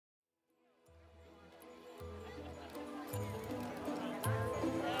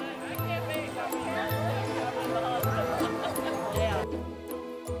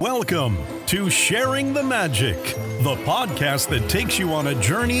Welcome to Sharing the Magic, the podcast that takes you on a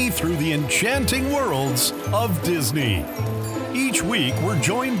journey through the enchanting worlds of Disney. Each week, we're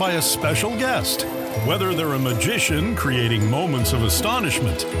joined by a special guest, whether they're a magician creating moments of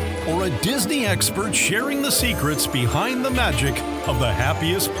astonishment or a Disney expert sharing the secrets behind the magic of the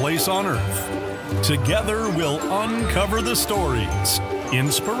happiest place on earth. Together, we'll uncover the stories,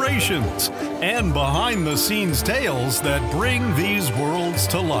 inspirations, and behind-the-scenes tales that bring these worlds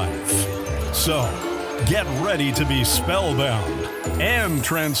to life. So, get ready to be spellbound and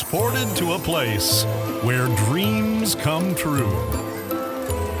transported to a place where dreams come true.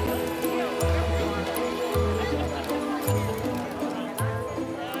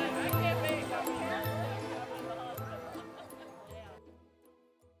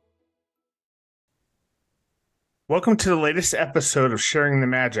 Welcome to the latest episode of Sharing the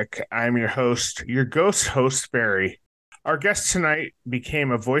Magic. I'm your host, your ghost host, Barry. Our guest tonight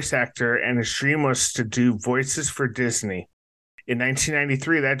became a voice actor, and his dream was to do voices for Disney. In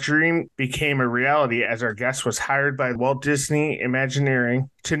 1993, that dream became a reality as our guest was hired by Walt Disney Imagineering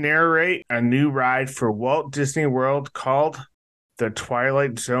to narrate a new ride for Walt Disney World called the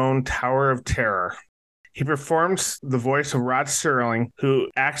Twilight Zone Tower of Terror. He performs the voice of Rod Serling, who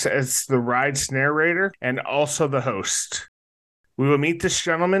acts as the ride's narrator and also the host. We will meet this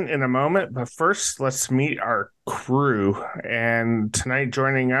gentleman in a moment, but first, let's meet our crew. And tonight,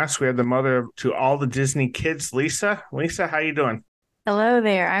 joining us, we have the mother to all the Disney kids, Lisa. Lisa, how you doing? Hello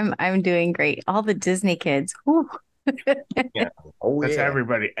there. I'm doing great. All the Disney kids. Whew. Yeah. That's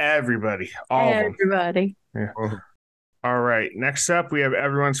everybody, all of them. Everybody. Yeah. All right. Next up, we have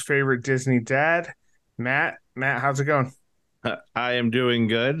everyone's favorite Disney dad, Matt. Matt, how's it going? I am doing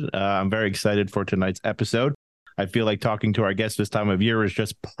good. I'm very excited for tonight's episode. I feel like talking to our guest this time of year is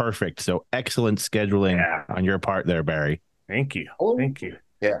just perfect. So excellent scheduling on your part there, Barry. Thank you. Oh. Thank you.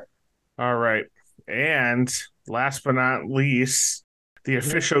 Yeah. All right. And last but not least, the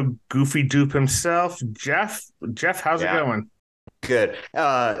official Goofy Dupe himself, Jeff. Jeff, how's it going? Good.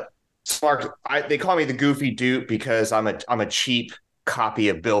 Smart. They call me the Goofy Dupe because I'm a cheap copy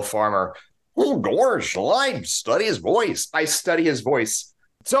of Bill Farmer. Oh gosh, I study his voice.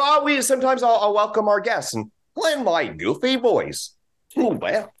 So sometimes I'll welcome our guests and lend my goofy voice. Oh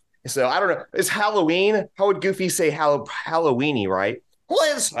well. So I don't know. It's Halloween. How would Goofy say Halloweeny, right?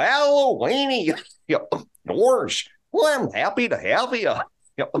 Well, it's Halloweeny. Gosh, well, I'm happy to have you.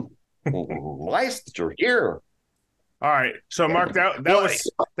 Nice that you're here. All right. So Mark, that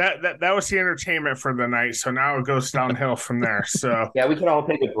was the entertainment for the night. So now it goes downhill from there. So yeah, we can all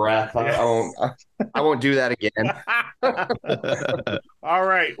take a breath. I won't do that again. All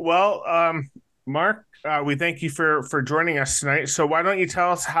right. Well, Mark, we thank you for joining us tonight. So why don't you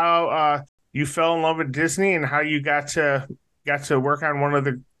tell us how you fell in love with Disney and how you got to work on one of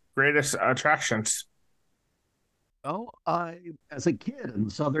the greatest attractions? Oh, as a kid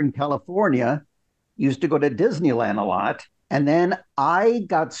in Southern California, used to go to Disneyland a lot. And then I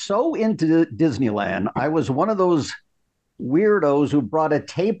got so into Disneyland, I was one of those weirdos who brought a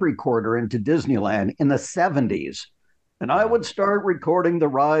tape recorder into Disneyland in the 70s. And I would start recording the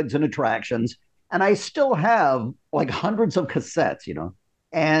rides and attractions. And I still have like hundreds of cassettes,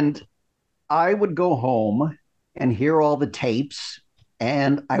 And I would go home and hear all the tapes,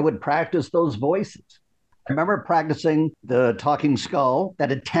 and I would practice those voices. I remember practicing the talking skull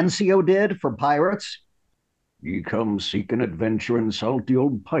that Atencio did for pirates. Ye come seeking adventure and salty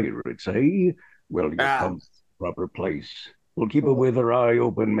old pirates, eh? Well, you come to the proper place. We'll keep a weather eye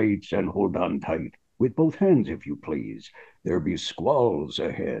open, mates, and hold on tight. With both hands, if you please. There be squalls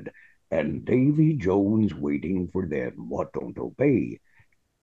ahead, and Davy Jones waiting for them. What don't obey?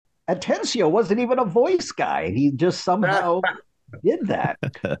 Atencio wasn't even a voice guy. He just somehow did that.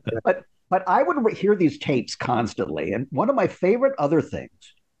 But I would hear these tapes constantly. And one of my favorite other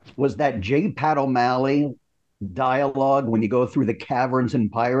things was that J. Pat O'Malley dialogue when you go through the caverns in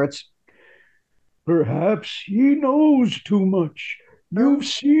Pirates. Perhaps he knows too much. You've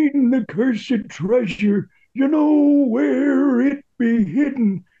seen the cursed treasure. You know where it be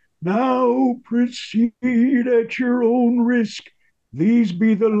hidden. Now proceed at your own risk. These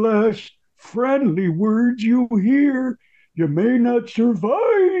be the last friendly words you hear. You may not survive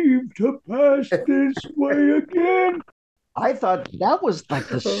to pass this way again. I thought that was like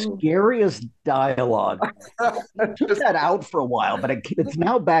the scariest dialogue. I took that out for a while, but it's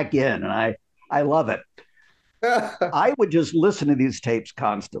now back in, and I love it. I would just listen to these tapes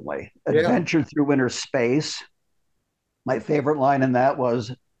constantly. Adventure through Inner Space. My favorite line in that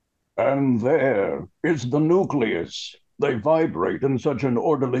was, and there is the nucleus. They vibrate in such an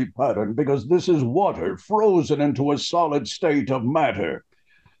orderly pattern because this is water frozen into a solid state of matter.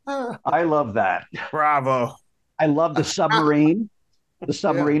 I love that. Bravo. I love the submarine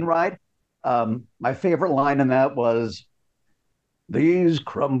ride. My favorite line in that was, "These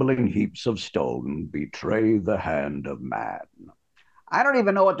crumbling heaps of stone betray the hand of man." I don't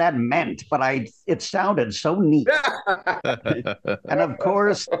even know what that meant, but it sounded so neat. And of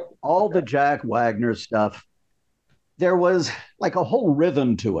course, all the Jack Wagner stuff, there was like a whole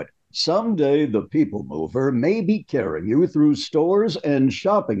rhythm to it. Someday the people mover may be carrying you through stores and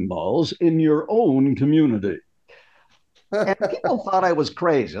shopping malls in your own community. And people thought I was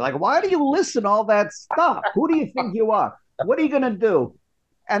crazy. Like, why do you listen to all that stuff? Who do you think you are? What are you going to do?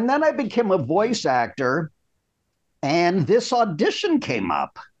 And then I became a voice actor, and this audition came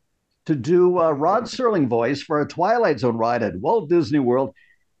up to do a Rod Serling voice for a Twilight Zone ride at Walt Disney World.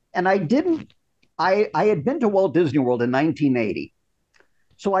 And I had been to Walt Disney World in 1980.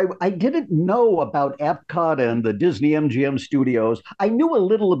 So I didn't know about Epcot and the Disney MGM studios. I knew a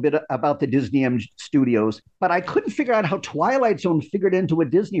little bit about the Disney studios, but I couldn't figure out how Twilight Zone figured into a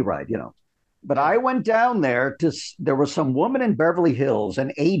Disney ride, you know. But I went down there there was some woman in Beverly Hills,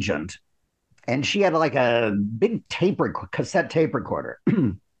 an agent, and she had like a big cassette tape recorder.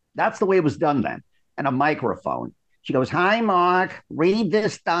 That's the way it was done then, and a microphone. She goes, "Hi, Mark, read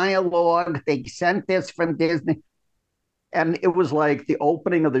this dialogue. They sent this from Disney." And it was like the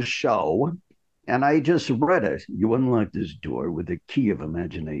opening of the show. And I just read it. "You unlock this door with the key of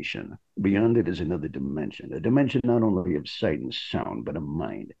imagination. Beyond it is another dimension, a dimension not only of sight and sound, but of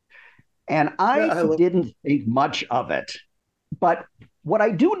mind." And I didn't think much of it. But what I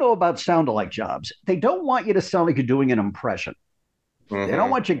do know about sound-alike jobs, they don't want you to sound like you're doing an impression. They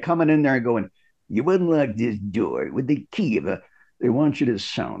don't want you coming in there and going, "You unlock this door with the key of a..." They want you to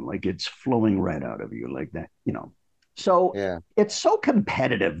sound like it's flowing right out of you like that, you know. So it's so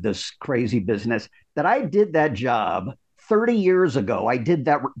competitive, this crazy business, that I did that job 30 years ago. I did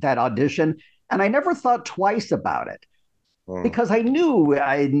that audition, and I never thought twice about it because I knew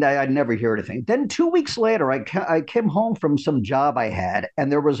I'd never hear anything. Then 2 weeks later, I came home from some job I had,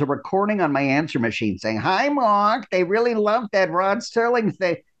 and there was a recording on my answer machine saying, "Hi, Mark, they really loved that Rod Serling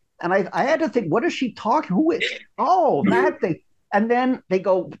thing." And I had to think, what is she talking? Who is? Oh, that thing. And then they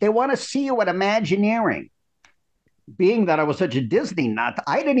go, "They want to see you at Imagineering." Being that I was such a Disney nut,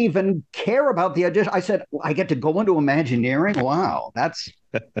 I didn't even care about the audition. I said, "I get to go into Imagineering? Wow,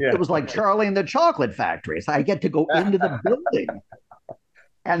 it was like Charlie and the Chocolate Factory. So I get to go into the building."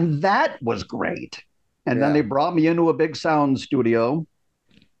 And that was great. And then they brought me into a big sound studio,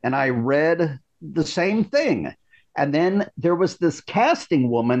 and I read the same thing. And then there was this casting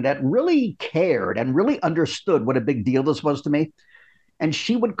woman that really cared and really understood what a big deal this was to me. And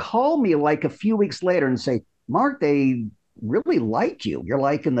she would call me like a few weeks later and say, "Mark, they really like you. You're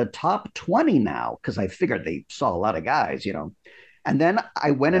like in the top 20 now." Because I figured they saw a lot of guys, you know. And then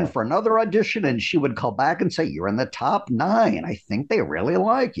I went in for another audition, and she would call back and say, "You're in the top 9. I think they really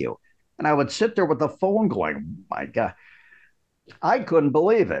like you." And I would sit there with the phone going, "My God." I couldn't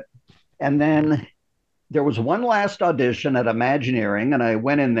believe it. And then there was one last audition at Imagineering, and I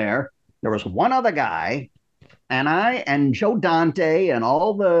went in there. There was one other guy, and I and Joe Dante and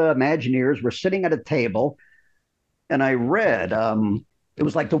all the Imagineers were sitting at a table. And I read, it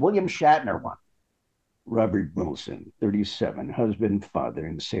was like the William Shatner one. "Robert Wilson, 37, husband, father,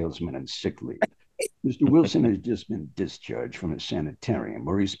 and salesman and sick leave. Mr. Wilson has just been discharged from a sanitarium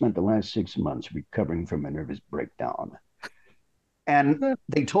where he spent the last 6 months recovering from a nervous breakdown." And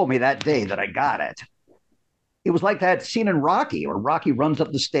they told me that day that I got it. It was like that scene in Rocky where Rocky runs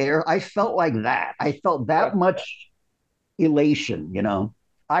up the stair. I felt like that. I felt that much elation, you know.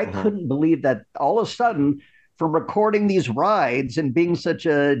 I couldn't believe that all of a sudden, from recording these rides and being such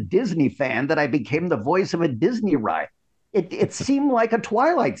a Disney fan, that I became the voice of a Disney ride. It seemed like a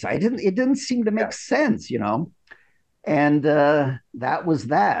Twilight Zone. It didn't seem to make sense, you know. And that was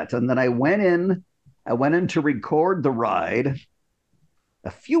that. And then I went in to record the ride a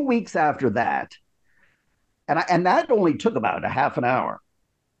few weeks after that. And that only took about a half an hour.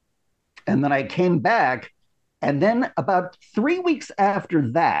 And then I came back. And then about 3 weeks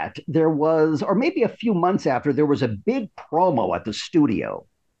after that, there was, or maybe a few months after, there was a big promo at the studio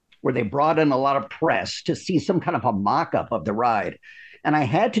where they brought in a lot of press to see some kind of a mock-up of the ride. And I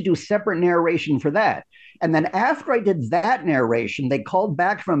had to do separate narration for that. And then after I did that narration, they called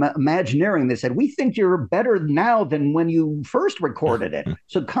back from Imagineering. They said, "We think you're better now than when you first recorded it.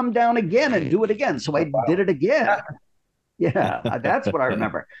 So come down again and do it again." So I did it again. Yeah, that's what I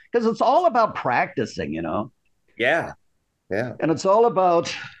remember. Because it's all about practicing, you know? Yeah. And it's all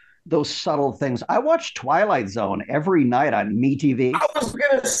about those subtle things. I watch Twilight Zone every night on MeTV. I was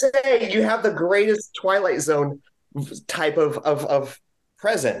going to say, you have the greatest Twilight Zone type of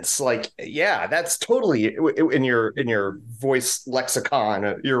presence. Like, yeah, that's totally in your voice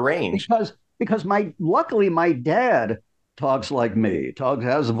lexicon, your range. Because luckily my dad talks like me.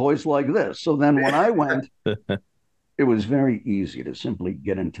 Has a voice like this. So then when I went, it was very easy to simply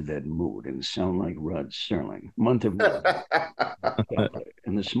get into that mood and sound like Rod Serling. Month of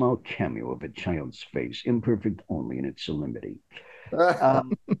and the small cameo of a child's face, imperfect only in its solemnity.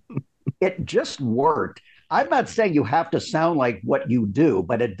 It just worked. I'm not saying you have to sound like what you do,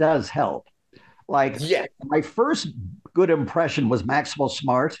 but it does help. Like, my first good impression was Maxwell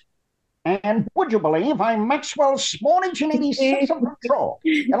Smart. And would you believe I'm Maxwell Smart, 1886 of Control?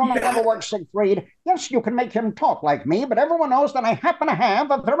 It'll never work, Siegfried. Yes, you can make him talk like me, but everyone knows that I happen to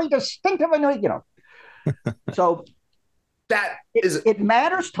have a very distinctive, So it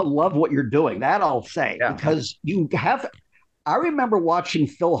matters to love what you're doing. That I'll say, because I remember watching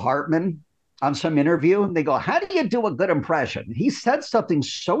Phil Hartman on some interview, and they go, "How do you do a good impression?" He said something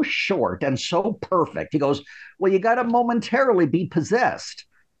so short and so perfect. He goes, "Well, you got to momentarily be possessed."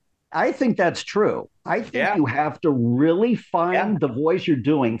 I think that's true. I think you have to really find the voice you're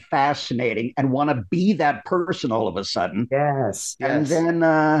doing fascinating and want to be that person all of a sudden. Yes. And then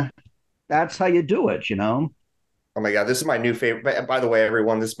that's how you do it, Oh my God, this is my new favorite. By the way,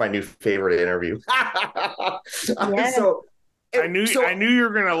 everyone, this is my new favorite interview. So I knew you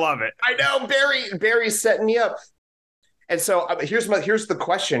were gonna love it. I know Barry's setting me up. And so here's the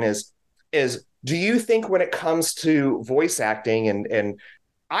question is do you think when it comes to voice acting and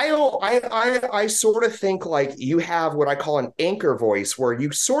I sort of think like you have what I call an anchor voice where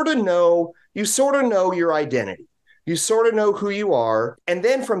you sort of know your identity. You sort of know who you are. And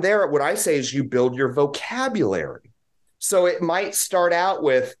then from there, what I say is you build your vocabulary. So it might start out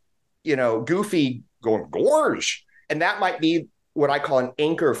with, Goofy going, gorge. And that might be what I call an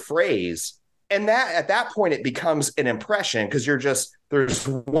anchor phrase. And that at that point, it becomes an impression because there's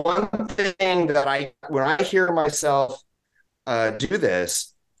one thing that when I hear myself do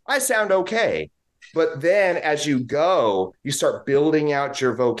this, I sound okay. But then as you go, you start building out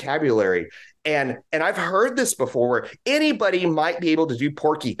your vocabulary. And I've heard this before where anybody might be able to do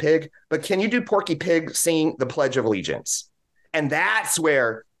Porky Pig, but can you do Porky Pig singing the Pledge of Allegiance? And that's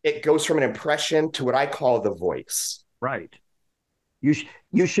where it goes from an impression to what I call the voice. Right.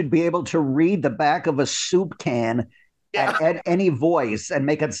 You should be able to read the back of a soup can at any voice and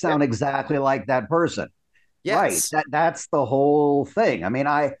make it sound exactly like that person. Yes. Right. That's the whole thing. I mean,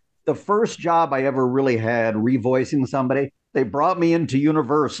 the first job I ever really had revoicing somebody, they brought me into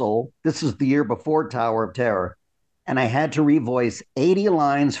Universal. This is the year before Tower of Terror. And I had to revoice 80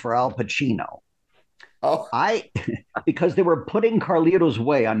 lines for Al Pacino. Oh, because they were putting Carlito's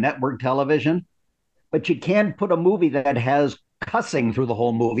Way on network television, but you can't put a movie that has cussing through the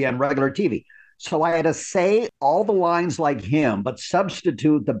whole movie on regular TV. So I had to say all the lines like him, but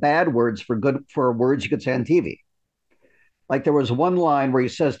substitute the bad words for words you could say on TV. Like there was one line where he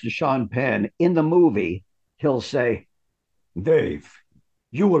says to Sean Penn in the movie, he'll say, "Dave,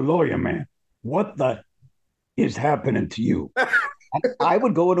 you a lawyer, man. What the is happening to you?" I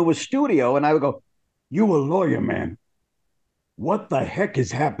would go into a studio and I would go, "You a lawyer, man. What the heck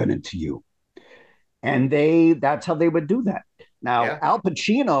is happening to you?" And that's how they would do that. Now, Al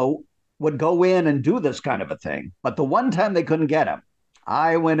Pacino would go in and do this kind of a thing. But the one time they couldn't get him,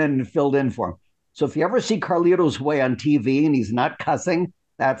 I went in and filled in for him. So if you ever see Carlito's Way on TV and he's not cussing,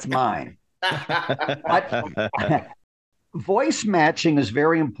 that's mine. But voice matching is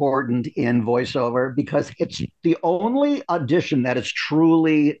very important in voiceover because it's the only audition that is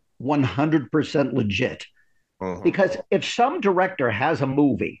truly 100% legit. Mm-hmm. Because if some director has a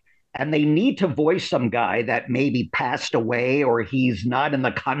movie and they need to voice some guy that maybe passed away or he's not in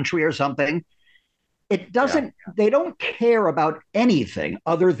the country or something, they don't care about anything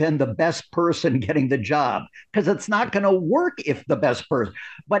other than the best person getting the job because it's not going to work if the best person.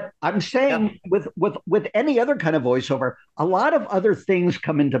 But I'm saying with any other kind of voiceover, a lot of other things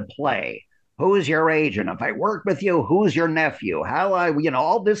come into play. Who's your agent? If I work with you, who's your nephew?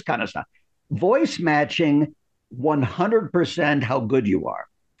 All this kind of stuff. Voice matching 100% how good you are.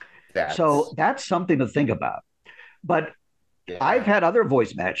 So that's something to think about. But I've had other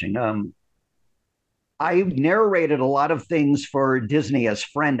voice matching. I narrated a lot of things for Disney as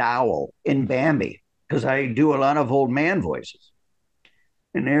Friend Owl in Bambi because I do a lot of old man voices.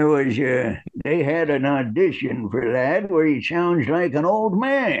 And they had an audition for that where he sounds like an old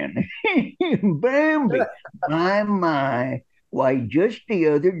man. Bambi, my. Why, just the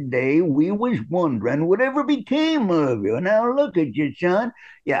other day we was wondering whatever became of you. Now look at you, son.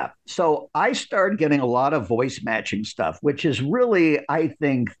 Yeah. So I started getting a lot of voice matching stuff, which is really, I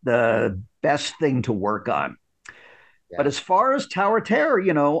think, the best thing to work on. But as far as Tower of Terror,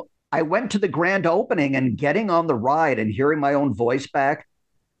 I went to the grand opening and getting on the ride and hearing my own voice back.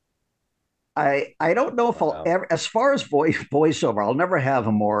 I don't know if I'll ever, as far as voiceover, I'll never have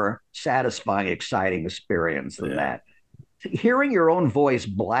a more satisfying, exciting experience than that. Hearing your own voice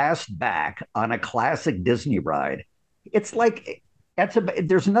blast back on a classic Disney ride, it's like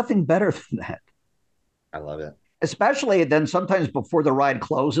there's nothing better than that. I love it. Especially then sometimes before the ride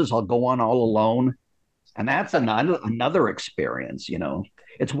closes, I'll go on all alone. And that's another experience,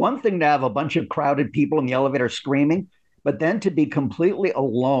 It's one thing to have a bunch of crowded people in the elevator screaming, but then to be completely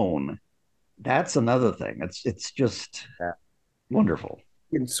alone, that's another thing. It's just wonderful.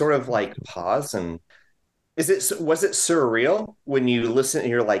 You can sort of like pause and was it surreal when you listen and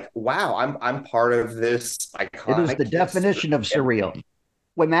you're like, wow, I'm part of this iconic. It is the definition of surreal.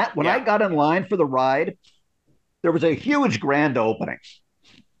 When I got in line for the ride, there was a huge grand opening.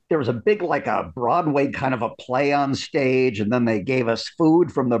 There was a big, like a Broadway kind of a play on stage, and then they gave us food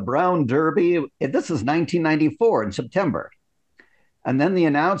from the Brown Derby. This is 1994 in September. And then the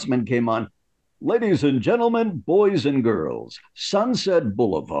announcement came on, ladies and gentlemen, boys and girls, Sunset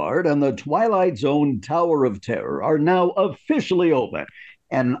Boulevard and the Twilight Zone Tower of Terror are now officially open.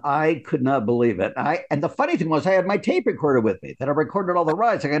 And I could not believe it. And the funny thing was I had my tape recorder with me that I recorded all the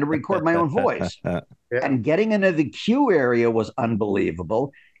rides. I had to record my own voice. And getting into the queue area was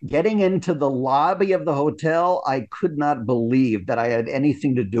unbelievable. Getting into the lobby of the hotel, I could not believe that I had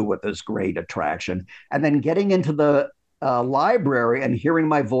anything to do with this great attraction. And then getting into the library and hearing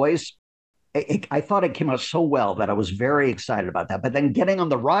my voice, I thought it came out so well that I was very excited about that. But then getting on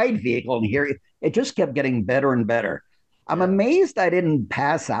the ride vehicle and hearing it just kept getting better and better. I'm amazed I didn't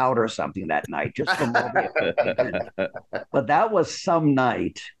pass out or something that night, just from but that was some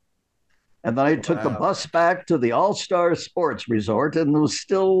night. And then I took the bus back to the All-Star Sports Resort and was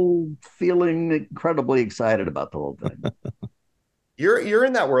still feeling incredibly excited about the whole thing. You're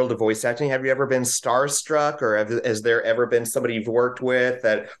in that world of voice acting. Have you ever been starstruck, or has there ever been somebody you've worked with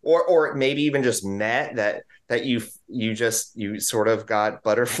that, or maybe even just met that you sort of got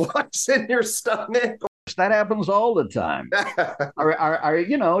butterflies in your stomach? That happens all the time.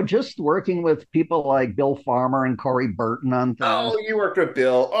 Are just working with people like Bill Farmer and Corey Burton on things. Oh, you worked with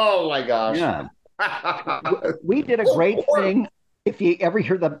Bill. Oh my gosh. Yeah. We did a great thing. If you ever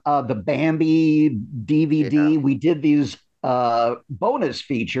hear the Bambi DVD, we did these bonus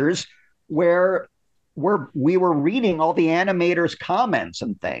features where we were reading all the animators' comments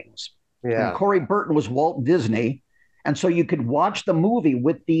and things. Yeah. And Corey Burton was Walt Disney. And so you could watch the movie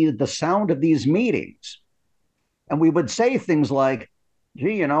with the sound of these meetings. And we would say things like,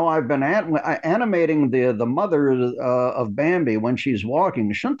 gee, I've been animating the mother of Bambi when she's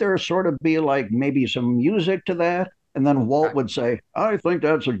walking. Shouldn't there sort of be like maybe some music to that? And then Walt would say, I think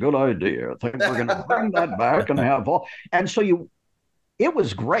that's a good idea. I think we're going to bring that back and have all. And so it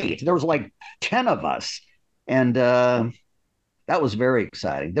was great. There was like 10 of us. And that was very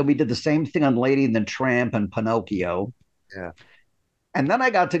exciting. Then we did the same thing on Lady and the Tramp and Pinocchio. Yeah. And then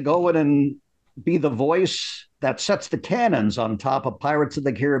I got to go in and be the voice that sets the cannons on top of Pirates of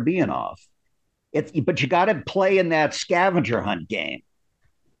the Caribbean off. But you got to play in that scavenger hunt game.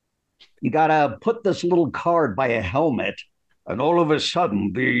 You got to put this little card by a helmet, and all of a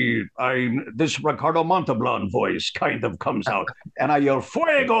sudden, this Ricardo Montalban voice kind of comes out, and I yell,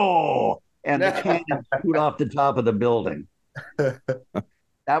 Fuego! And the cannons shoot off the top of the building.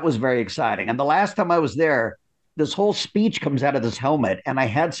 That was very exciting. And the last time I was there, this whole speech comes out of this helmet, and I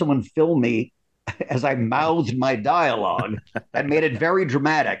had someone film me as I mouthed my dialogue and made it very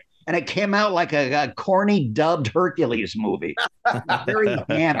dramatic. And it came out like a corny dubbed Hercules movie. Very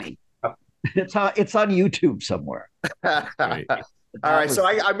hammy. It's on YouTube somewhere. Right. All right, so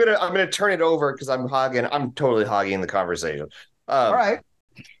I'm gonna turn it over because I'm totally hogging the conversation. All right.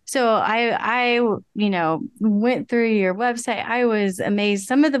 So I went through your website. I was amazed.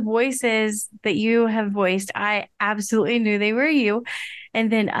 Some of the voices that you have voiced, I absolutely knew they were you.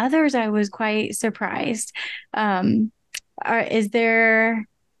 And then others, I was quite surprised. Is there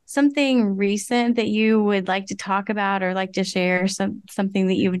something recent that you would like to talk about or like to share, something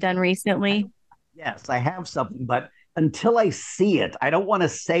that you've done recently? Yes, I have something, but until I see it, I don't want to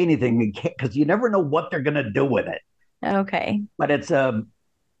say anything because you never know what they're going to do with it. Okay. But it's a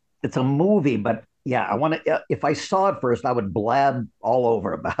movie, but yeah, I want to, if I saw it first, I would blab all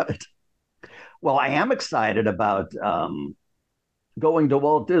over about it. Well, I am excited about going to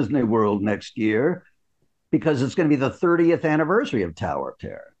Walt Disney World next year because it's going to be the 30th anniversary of Tower of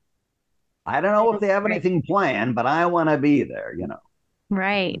Terror. I don't know if they have anything planned, but I want to be there,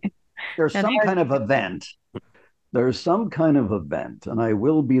 Right. There's some kind of event. There's some kind of event, and I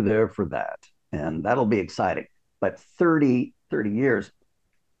will be there for that. And that'll be exciting. but 30 years.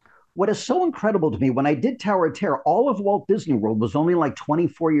 What is so incredible to me, when I did Tower of Terror, all of Walt Disney World was only like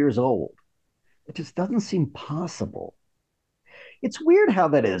 24 years old. It just doesn't seem possible. It's weird how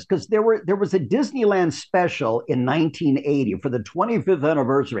that is, because there was a Disneyland special in 1980 for the 25th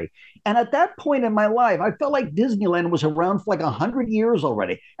anniversary. And at that point in my life, I felt like Disneyland was around for like 100 years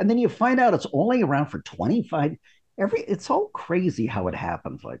already. And then you find out it's only around for 25. It's all crazy how it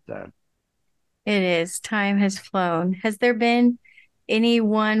happens like that. It is. Time has flown. Has there been any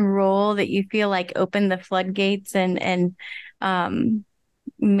one role that you feel like opened the floodgates and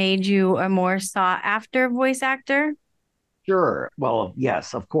made you a more sought after voice actor? Sure. Well,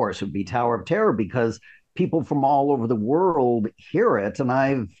 yes, of course, it would be Tower of Terror because people from all over the world hear it. And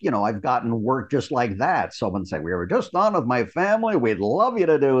I've gotten work just like that. Someone say, we were just on with my family. We'd love you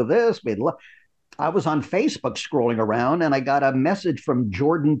to do this. I was on Facebook scrolling around and I got a message from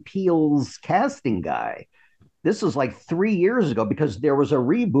Jordan Peele's casting guy. This is like 3 years ago because there was a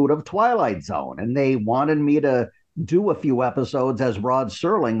reboot of Twilight Zone and they wanted me to do a few episodes as Rod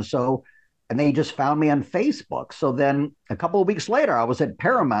Serling. And they just found me on Facebook. So then a couple of weeks later, I was at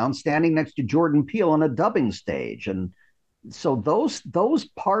Paramount standing next to Jordan Peele on a dubbing stage. And so those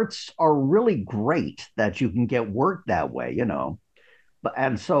parts are really great that you can get work that way,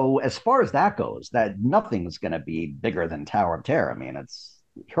 And so as far as that goes, that nothing's going to be bigger than Tower of Terror. I mean, it's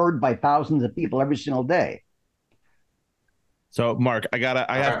heard by thousands of people every single day. So, Mark, I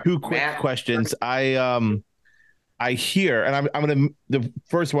have two quick questions. I hear, and I'm gonna. The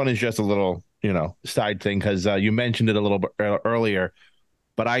first one is just a little, side thing because you mentioned it a little bit earlier,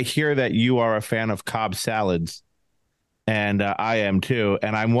 but I hear that you are a fan of Cobb salads, and I am too.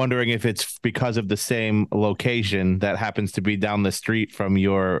 And I'm wondering if it's because of the same location that happens to be down the street from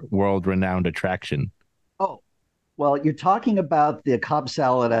your world-renowned attraction. Oh, well, you're talking about the Cobb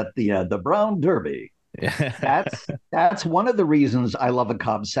salad at the Brown Derby. That's one of the reasons I love a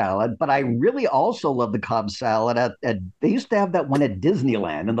Cobb salad, but I really also love the Cobb salad at they used to have that one at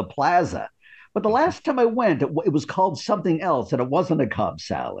Disneyland in the plaza. But the last time I went, it was called something else and it wasn't a Cobb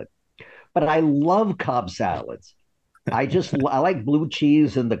salad. But I love Cobb salads. I like blue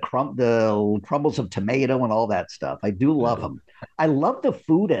cheese and the crumbles of tomato and all that stuff. I do love them. I love the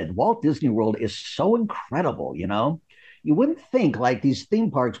food at Walt Disney World is so incredible, You wouldn't think like these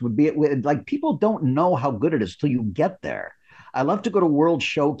theme parks would be like people don't know how good it is till you get there. I love to go to World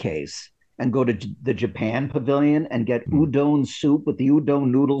Showcase and go to the Japan Pavilion and get udon soup with the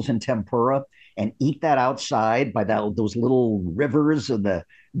udon noodles and tempura and eat that outside by those little rivers and the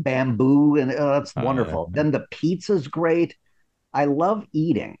bamboo and it's wonderful. Then the pizza's great. I love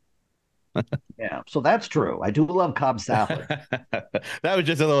eating. Yeah, so that's true. I do love Cobb salad. That was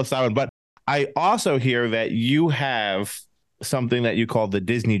just a little sound, but I also hear that you have something that you call the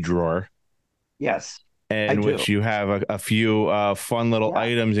Disney drawer. Yes. In which you have a few fun little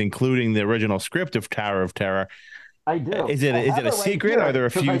items, including the original script of Tower of Terror. I do. Is it a secret? Are there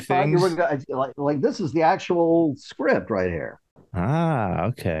a few things? Like this is the actual script right here. Ah,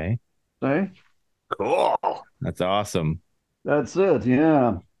 okay. See? Cool. That's awesome. That's it.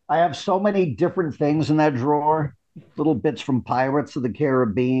 Yeah. I have so many different things in that drawer. Little bits from Pirates of the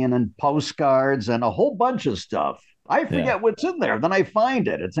Caribbean and postcards and a whole bunch of stuff. I forget what's in there. Then I find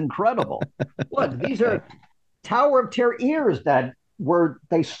it. It's incredible. Look, these are Tower of Terror ears that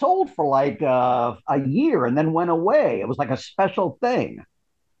they sold for like a year and then went away. It was like a special thing.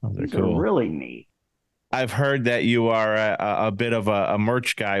 Oh, they're these cool. are really neat. I've heard that you are a bit of a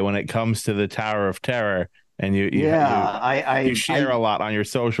merch guy when it comes to the Tower of Terror, and you share a lot on your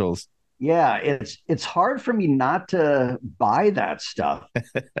socials. Yeah, it's hard for me not to buy that stuff.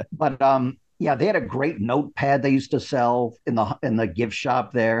 But they had a great notepad they used to sell in the gift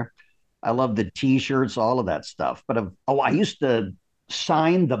shop there. I love the T-shirts, all of that stuff. But I used to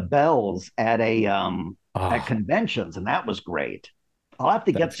sign the bells at at conventions, and that was great. I'll have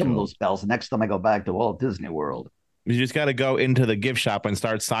to get some of those bells next time I go back to Walt Disney World. You just got to go into the gift shop and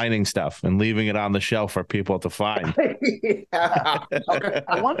start signing stuff and leaving it on the shelf for people to find.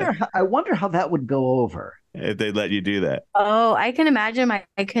 I wonder how that would go over if they'd let you do that. Oh, I can imagine my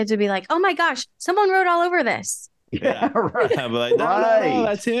kids would be like, "Oh my gosh, someone wrote all over this." Yeah, right. I'm like, no,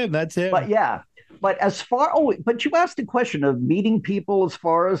 that's him. But but you asked the question of meeting people. As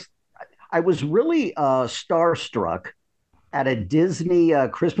far as I was really starstruck at a Disney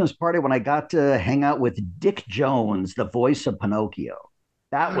Christmas party when I got to hang out with Dick Jones, the voice of Pinocchio.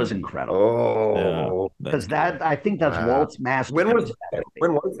 That was incredible. Oh, because I think that's Walt's master. When was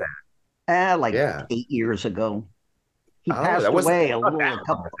that? 8 years ago. He passed away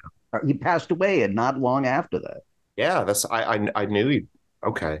He passed away, and not long after that. Yeah, I knew he.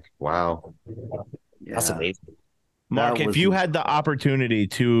 Okay, wow, that's amazing. Mark, if you had the opportunity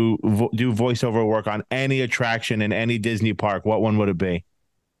to do voiceover work on any attraction in any Disney park, what one would it be?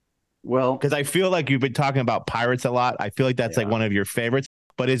 Well, because I feel like you've been talking about pirates a lot. I feel like that's like one of your favorites.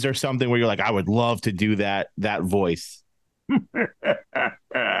 But is there something where you're like, I would love to do that voice? Well,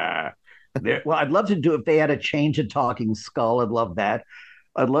 I'd love to do if they had a change of talking skull. I'd love that.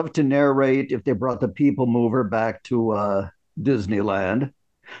 I'd love to narrate if they brought the People Mover back to Disneyland.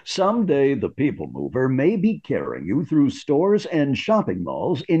 Someday the People Mover may be carrying you through stores and shopping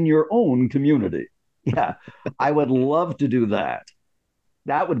malls in your own community. Yeah, I would love to do that.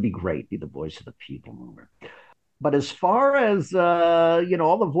 That would be great, be the voice of the People Mover. But as far as,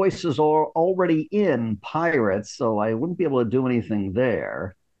 all the voices are already in Pirates, so I wouldn't be able to do anything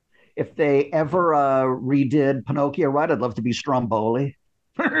there. If they ever redid Pinocchio, right, I'd love to be Stromboli.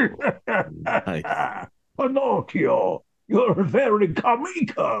 Nice. Pinocchio, you're very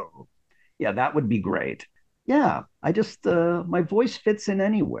comical. Yeah, that would be great. Yeah, I just, my voice fits in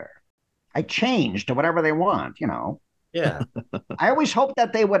anywhere. I change to whatever they want, Yeah. I always hoped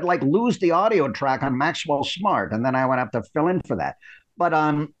that they would like lose the audio track on Maxwell Smart, and then I would have to fill in for that. But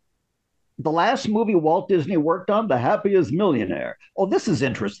the last movie Walt Disney worked on, The Happiest Millionaire. Oh, this is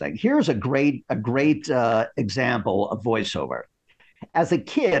interesting. Here's a great example of voiceover. As a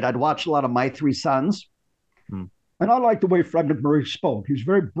kid, I'd watch a lot of My Three Sons. And I like the way Fred McMurray spoke. He's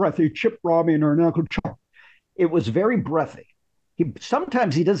very breathy. Chip Robbie and Uncle Charlie. It was very breathy.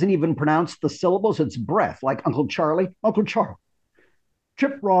 Sometimes he doesn't even pronounce the syllables. It's breath, like Uncle Charlie,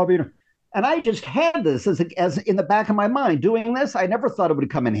 Chip Robbie. And I just had this as in the back of my mind. Doing this, I never thought it would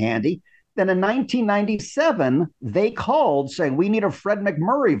come in handy. Then in 1997, they called saying, we need a Fred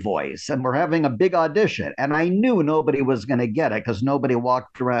McMurray voice, and we're having a big audition. And I knew nobody was going to get it because nobody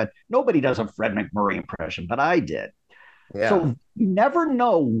walked around. Nobody does a Fred McMurray impression, but I did. Yeah. So you never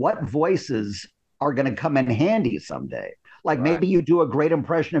know what voices are going to come in handy someday. Like maybe you do a great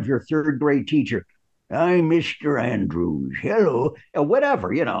impression of your third grade teacher. I'm Mr. Andrews. Hello. Or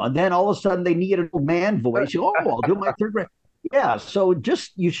whatever, and then all of a sudden they need an old man voice. Oh, I'll do my third grade. Yeah. So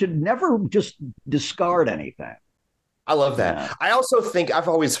you should never just discard anything. I love that. Yeah. I also think I've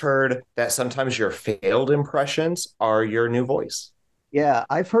always heard that sometimes your failed impressions are your new voice. Yeah,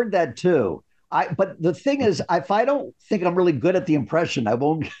 I've heard that too. But the thing is, if I don't think I'm really good at the impression, I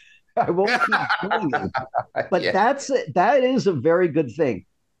won't keep doing it. But that is a very good thing.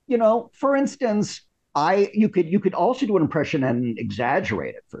 For instance, you could also do an impression and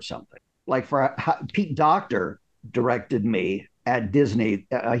exaggerate it for something. Like Pete Docter directed me at Disney.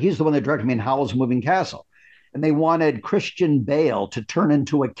 He's the one that directed me in Howl's Moving Castle. And they wanted Christian Bale to turn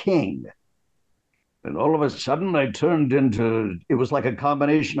into a king. And all of a sudden it was like a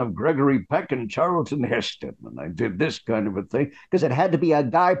combination of Gregory Peck and Charlton Heston. And I did this kind of a thing because it had to be a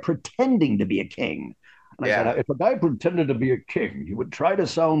guy pretending to be a king. And I said, if a guy pretended to be a king, he would try to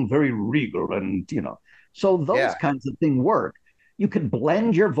sound very regal and, so those kinds of things work. You can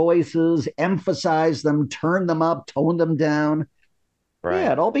blend your voices, emphasize them, turn them up, tone them down. Right.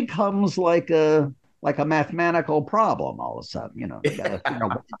 Yeah, it all becomes like a mathematical problem all of a sudden, you gotta figure out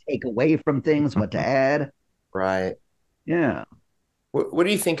what to take away from things, what to add. Right. Yeah. What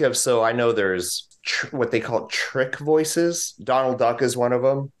do you think of? So I know there's what they call trick voices. Donald Duck is one of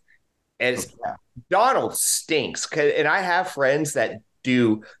them. And Donald stinks. And I have friends that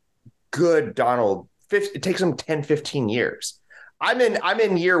do good Donald. It takes them 10, 15 years. I'm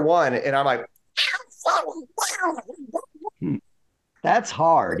in year one and I'm like, that's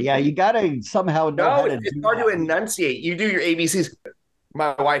hard. Yeah, you got to somehow know how to it's hard to enunciate. You do your ABCs.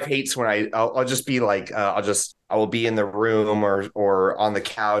 My wife hates when I'll just be like, I will be in the room or on the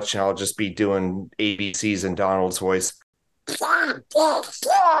couch and I'll just be doing ABCs in Donald's voice. It's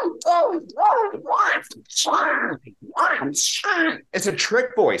a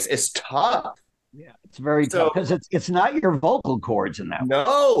trick voice. It's tough. Yeah, it's very tough because it's not your vocal cords in that.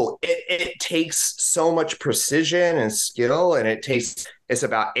 No, it takes so much precision and skill, and it's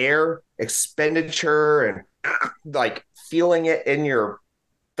about air expenditure and like feeling it in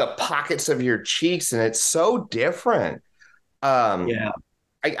the pockets of your cheeks, and it's so different. I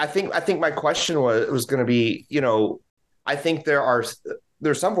think my question was going to be, I think there's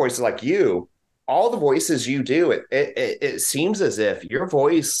some voices like you, all the voices you do, it seems as if your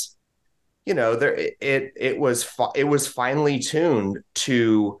voice, it was finely tuned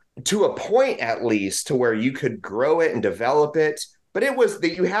to a point, at least, to where you could grow it and develop it. But it was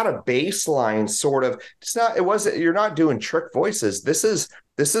that you had a baseline sort of. You're not doing trick voices. This is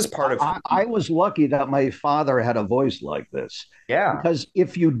part of. I was lucky that my father had a voice like this. Yeah. Because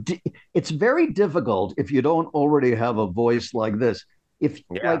it's very difficult if you don't already have a voice like this.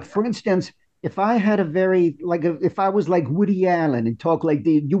 Like, for instance, if I had a very if I was like Woody Allen and talk like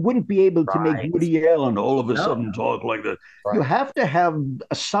you wouldn't be able to make Right. Woody Allen all of a No. sudden talk like that. You Right. have to have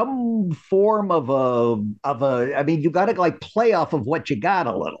some form of a. I mean, you got to like play off of what you got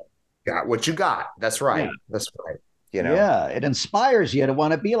a little. Got what you got. That's Yeah. right. That's right. Yeah, it inspires you to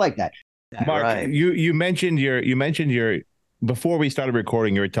want to be like that. Mark, Right. you mentioned your before we started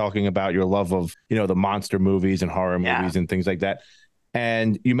recording, you were talking about your love of, the monster movies and horror movies and things like that.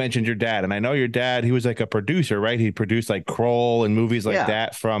 And you mentioned your dad, and I know your dad, he was like a producer, right? He produced like Kroll and movies like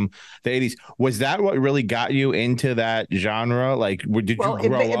that from the 80s. Was that what really got you into that genre? Like, did you grow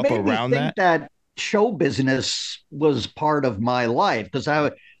it up made around me think that show business was part of my life because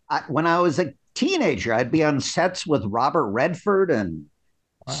when I was a teenager, I'd be on sets with Robert Redford and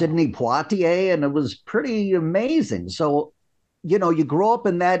Sidney Poitier, and it was pretty amazing. So, you grow up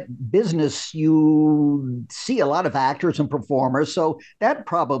in that business, you see a lot of actors and performers. So that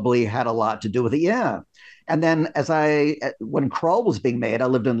probably had a lot to do with it. Yeah. And then when Kroll was being made, I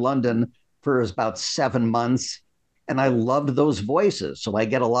lived in London for about 7 months and I loved those voices. So I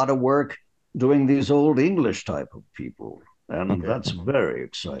get a lot of work doing these old English type of people. And that's very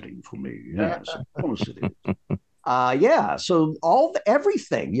exciting for me. Yes, of course it is. So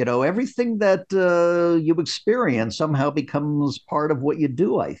everything, everything that you experience somehow becomes part of what you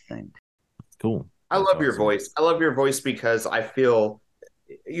do, I think. Cool. I love your voice. I love your voice because I feel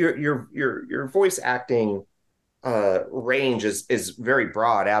your voice acting range is very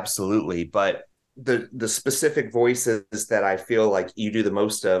broad, absolutely. But the specific voices that I feel like you do the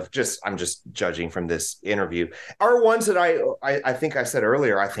most of, I'm just judging from this interview, are ones that I think I said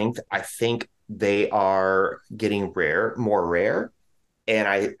earlier. I think they are getting more rare. And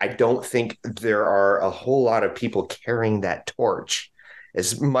I don't think there are a whole lot of people carrying that torch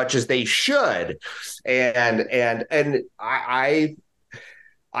as much as they should. And I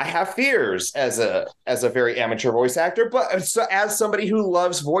have fears as a very amateur voice actor, but so as somebody who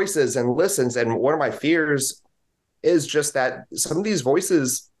loves voices and listens, and one of my fears is just that some of these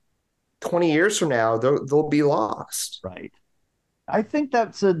voices 20 years from now, they'll be lost. Right. I think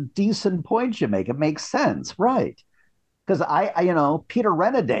that's a decent point you make. It makes sense. Right. Because Peter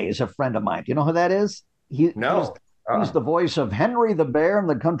Renaday is a friend of mine. Do you know who that is? He's the voice of Henry the Bear in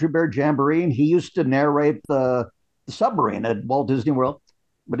the Country Bear Jamboree. And he used to narrate the submarine at Walt Disney World.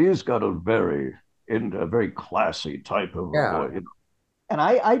 But he's got a very classy type of voice. And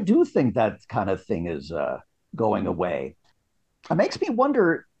I do think that kind of thing is going away. It makes me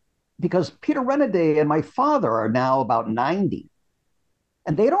wonder, because Peter Renaday and my father are now about 90.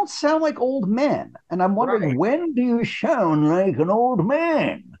 And they don't sound like old men. And I'm wondering, when do you sound like an old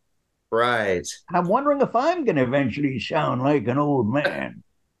man? Right. And I'm wondering if I'm going to eventually sound like an old man.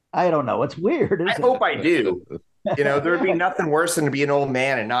 I don't know. It's weird. I hope I do. There'd be nothing worse than to be an old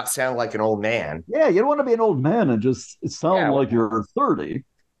man and not sound like an old man. Yeah, you don't want to be an old man and just sound like you're 30.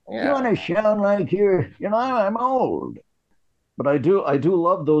 Yeah. You want to sound like I'm old. But I do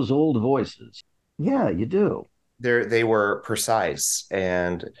love those old voices. Yeah, you do. They were precise,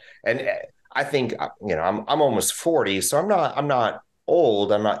 and I think I'm almost 40, so I'm not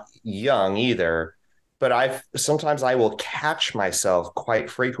old, I'm not young either, but sometimes I will catch myself quite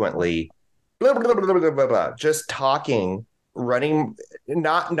frequently blah, blah, blah, blah, blah, blah, just talking, running,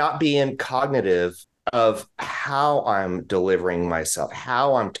 not being cognitive of how I'm delivering myself,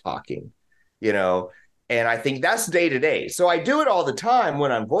 how I'm talking, and I think that's day to day. So I do it all the time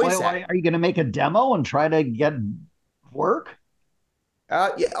when I'm voice acting. Are you going to make a demo and try to get work?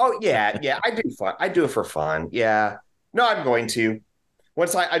 Yeah. Oh, yeah. Yeah. I do it for fun. Yeah. No, I'm going to.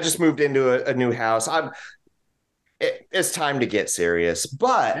 Once I just moved into a new house, it's time to get serious.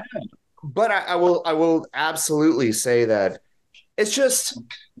 But I will absolutely say that I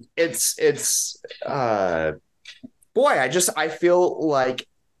feel like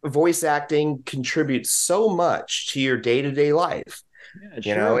voice acting contributes so much to your day-to-day life.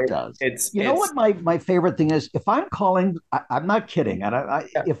 Yeah, it does. What my favorite thing is? If I'm calling, I'm not kidding. And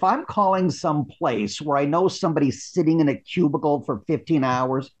if I'm calling some place where I know somebody's sitting in a cubicle for 15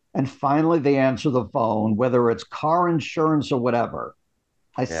 hours and finally they answer the phone, whether it's car insurance or whatever,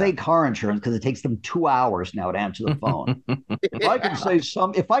 I say car insurance because it takes them 2 hours now to answer the phone. If I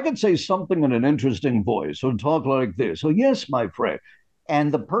can say something in an interesting voice or talk like this, yes, my friend.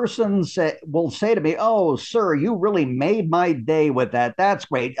 And the person will say to me, "Oh, sir, you really made my day with that. That's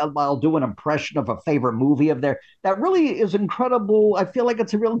great." I'll do an impression of a favorite movie of theirs. That really is incredible. I feel like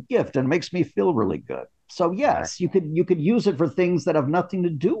it's a real gift and makes me feel really good. So yes, you could use it for things that have nothing to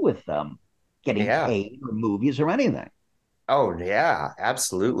do with getting paid or movies or anything. Oh yeah,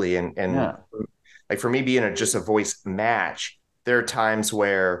 absolutely. And like for me being just a voice match, there are times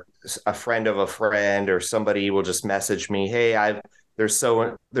where a friend of a friend or somebody will just message me, hey, there's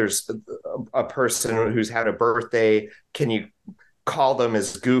a person who's had a birthday. Can you call them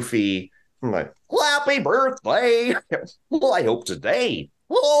as Goofy? I'm like, happy birthday. Well, I hope today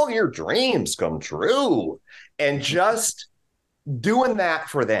all your dreams come true. And just doing that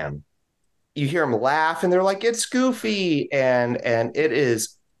for them, you hear them laugh and they're like, it's Goofy. And it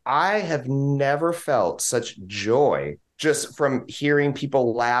is, I have never felt such joy just from hearing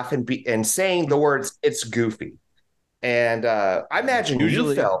people laugh and saying the words, it's Goofy. And I imagine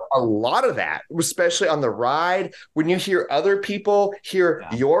you felt a lot of that, especially on the ride, when you hear other people hear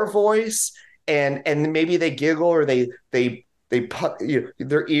your voice and maybe they giggle or they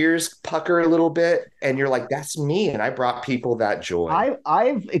their ears pucker a little bit, and you're like, that's me. And I brought people that joy.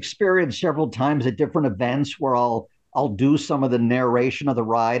 I've experienced several times at different events where I'll do some of the narration of the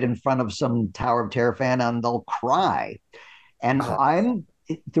ride in front of some Tower of Terror fan and they'll cry. And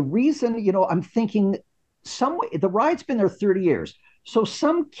the reason, I'm thinking the ride's been there 30 years. So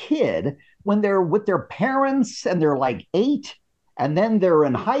some kid, when they're with their parents and they're like 8, and then they're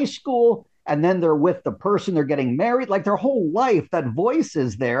in high school, and then they're with the person they're getting married, like their whole life, that voice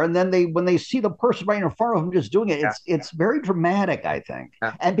is there. And then when they see the person right in front of them just doing it, it's very dramatic, I think.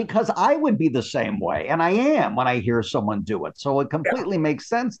 And because I would be the same way, and I am when I hear someone do it. So it completely makes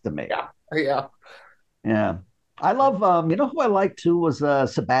sense to me. Yeah. I love, who I liked too was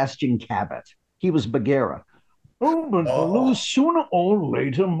Sebastian Cabot. He was Bagheera. Oh, but sooner or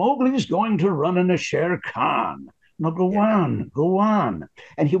later, Mowgli's going to run into Shere Khan. Now go on.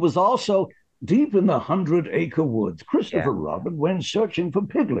 And he was also deep in the 100-acre woods. Christopher Robin went searching for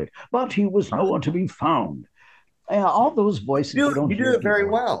Piglet, but he was nowhere to be found. All those voices. You do it very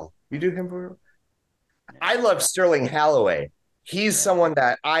well. You do him very well. I love Sterling Holloway. He's someone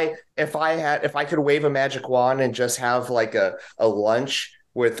that if I could wave a magic wand and just have like a lunch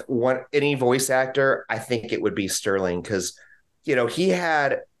with any voice actor, I think it would be Sterling, because he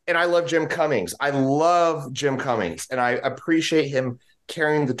had. And I love Jim Cummings. I love Jim Cummings, and I appreciate him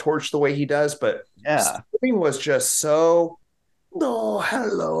carrying the torch the way he does. But Sterling was just so. Oh,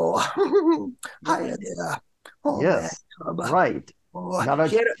 hello, hi there. Oh, yes, right. Oh, it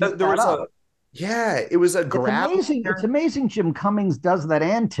was a grab. It's amazing. Jim Cummings does that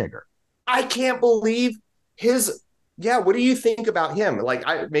and Tigger. I can't believe his. Yeah, what do you think about him?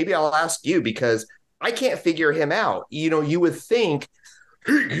 Like, maybe I'll ask you, because I can't figure him out. You would think.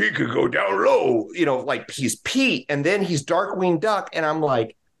 He could go down low, like he's Pete, and then he's Darkwing Duck, and I'm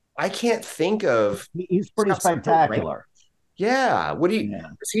like, I can't think of. He's pretty spectacular. Yeah.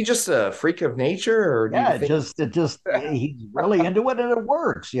 Is he just a freak of nature, or he's really into it and it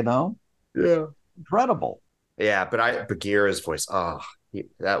works, Yeah, incredible. Yeah, but Bagheera's voice,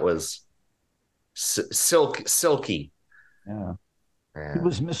 that was silky. Yeah. He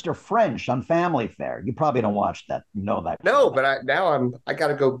was Mr. French on Family Affair. You probably don't watch that. Know that. No, but I got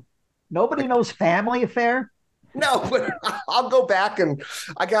to go. Nobody knows Family Affair? No, but I'll go back and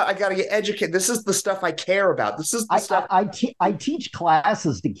I got to get educated. This is the stuff I care about. This is the stuff. I teach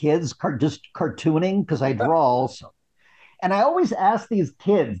classes to kids, just cartooning, because I draw also. And I always ask these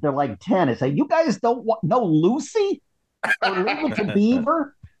kids, they're like 10, I say, you guys don't know Lucy? Or Leave It to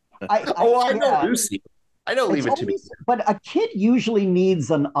Beaver? I know Lucy. I know Leave It to Beaver. But a kid usually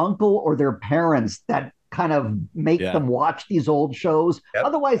needs an uncle or their parents that kind of make them watch these old shows. Yep.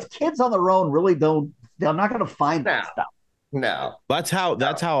 Otherwise, kids on their own really don't. They're not going to find that stuff. No, that's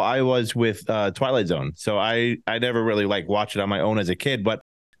how I was with Twilight Zone. So I never really watched it on my own as a kid. But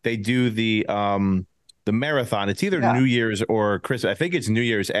they do the marathon. It's either New Year's or Christmas. I think it's New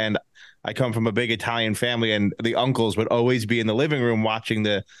Year's. And I come from a big Italian family, and the uncles would always be in the living room watching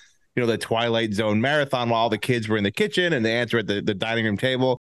the Twilight Zone marathon while all the kids were in the kitchen and the aunts were at the dining room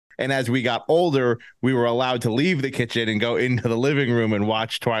table. And as we got older, we were allowed to leave the kitchen and go into the living room and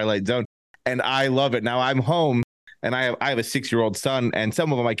watch Twilight Zone. And I love it. Now I'm home and I have a 6-year-old son, and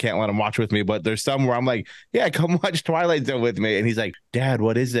some of them I can't let him watch with me, but there's some where I'm like, yeah, come watch Twilight Zone with me. And he's like, Dad,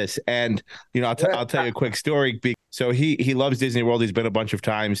 what is this? And, I'll tell you a quick story. So he loves Disney World. He's been a bunch of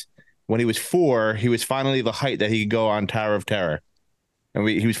times. When he was 4, he was finally the height that he could go on Tower of Terror. And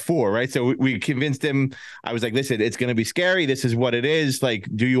he was 4, right? So we convinced him. I was like, listen, it's going to be scary. This is what it is. Like,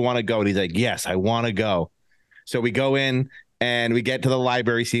 do you want to go? And he's like, yes, I want to go. So we go in and we get to the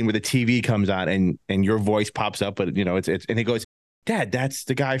library scene where the TV comes on and your voice pops up. But, it's and he goes, Dad, that's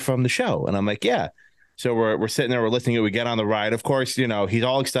the guy from the show. And I'm like, yeah. So we're sitting there, we're listening. We get on the ride. Of course, he's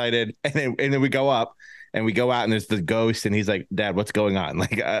all excited. And then we go up and we go out and there's the ghost. And he's like, Dad, what's going on?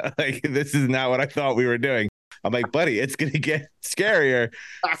 Like this is not what I thought we were doing. I'm like, buddy, it's gonna get scarier.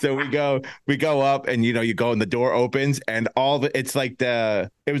 So we go up, and you go and the door opens, and it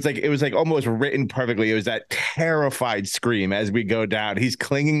was like almost written perfectly. It was that terrified scream as we go down. He's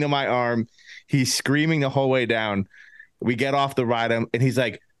clinging to my arm, he's screaming the whole way down. We get off the ride, and he's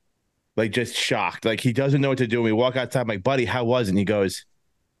like just shocked, like he doesn't know what to do. And we walk outside. I'm like, buddy, how was it? And he goes,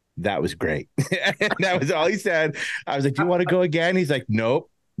 that was great. And that was all he said. I was like, do you want to go again? He's like,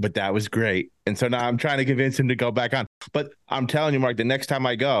 nope, but that was great. And so now I'm trying to convince him to go back on. But I'm telling you, Mark, the next time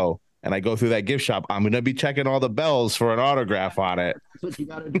I go and I go through that gift shop, I'm going to be checking all the bells for an autograph on it. That's what you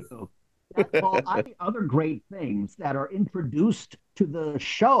got to do. Other great things that are introduced to the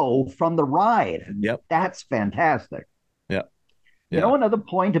show from the ride. Yep. That's fantastic. Yep. You know, another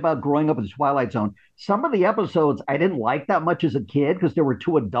point about growing up in the Twilight Zone, some of the episodes I didn't like that much as a kid because they were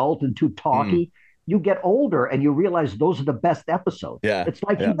too adult and too talky. You get older and you realize those are the best episodes. Yeah. It's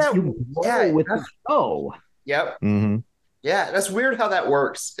like you grow with the show. Yep. Mm-hmm. Yeah, that's weird how that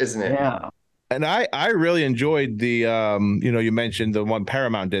works, isn't it? Yeah. And I really enjoyed the you mentioned the one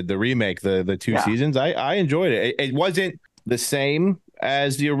Paramount did, the remake, the two seasons. I enjoyed it. It wasn't the same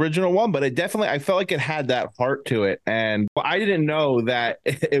as the original one, but I felt like it had that heart to it. And I didn't know that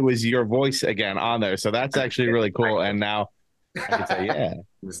it was your voice again on there. So that's actually really cool. And now I can say, yeah,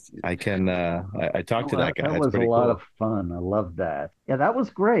 I can I talked to that guy. That That's was a lot of fun. I love that. Yeah, that was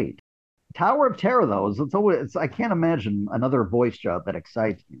great. Tower of Terror, though, I can't imagine another voice job that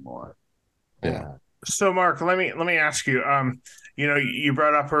excites me more. Yeah. So, Mark, let me ask you. You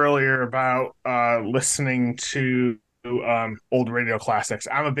brought up earlier about listening to old radio classics.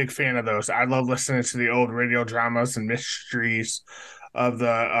 I'm a big fan of those. I love listening to the old radio dramas and mysteries of the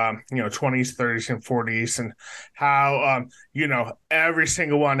 20s, 30s, and 40s, and how every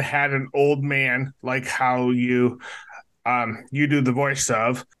single one had an old man like how you do the voice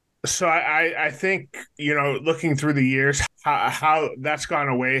of. So I think, looking through the years, how that's gone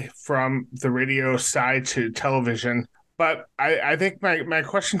away from the radio side to television. But I think my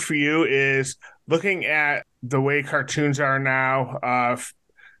question for you is, looking at the way cartoons are now,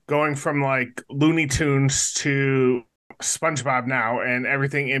 going from like Looney Tunes to SpongeBob now and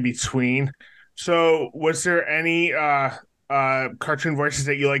everything in between. So was there any cartoon voices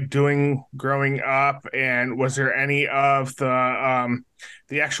that you like doing growing up? And was there any of the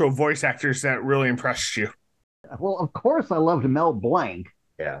actual voice actors that really impressed you? Well, of course, I loved Mel Blanc.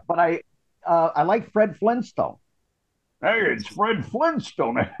 Yeah. But I like Fred Flintstone. Hey, it's Fred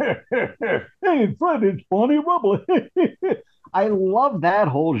Flintstone. Hey, Fred, it's Bonnie Rubble. I love that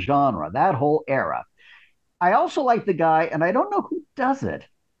whole genre, that whole era. I also like the guy, and I don't know who does it.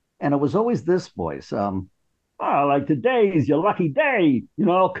 And it was always this voice. Like today is your lucky day.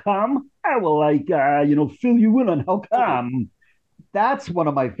 How come? I will fill you in on how come. That's one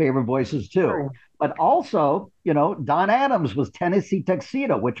of my favorite voices too. But also, Don Adams was Tennessee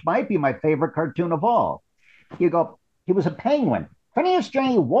Tuxedo, which might be my favorite cartoon of all. He was a penguin. Funniest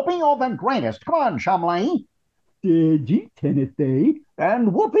Johnny whooping all the greatest. Come on, Chumley. Tennessee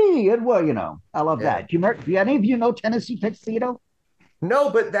and whoopee. And I love that. Do any of you know Tennessee Tuxedo? No,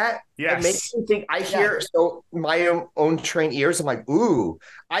 but that Yes. makes me think. I hear so my own trained ears. I'm like, ooh,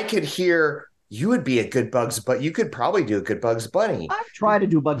 I could hear you would be a good Bugs, but you could probably do a good Bugs Bunny. I've tried to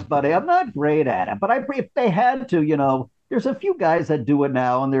do Bugs Bunny. I'm not great at it, but if they had to, there's a few guys that do it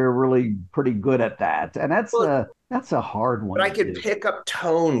now, and they're really pretty good at that. And that's a hard one. But I could pick up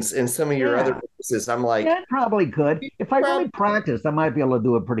tones in some of your other voices. I'm like, yeah, probably could. If I really practiced, I might be able to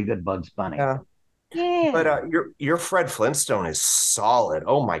do a pretty good Bugs Bunny. Yeah. But your Fred Flintstone is solid.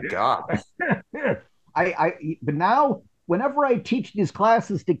 Oh my God. But now, whenever I teach these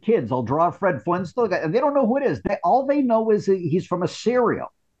classes to kids, I'll draw Fred Flintstone, and they don't know who it is. All they know is he's from a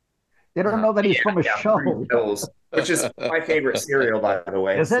cereal. They don't know that he's from a show. Pills, which is my favorite cereal, by the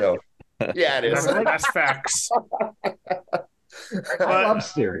way. Is it? Yeah, it is. That's facts. I love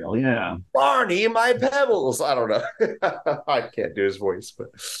cereal. Yeah. Barney, my pebbles. I don't know. I can't do his voice, but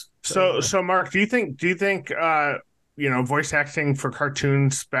So Mark, do you think voice acting for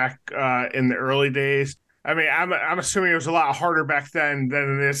cartoons back in the early days? I mean, I'm assuming it was a lot harder back then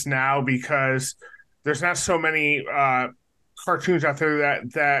than it is now, because there's not so many cartoons out there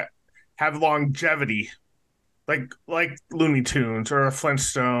that have longevity, like Looney Tunes or the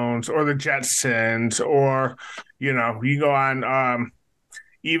Flintstones or the Jetsons, or you go on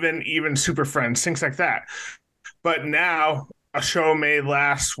even Super Friends, things like that. But now a show may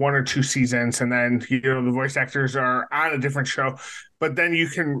last 1 or 2 seasons, and then the voice actors are on a different show, but then you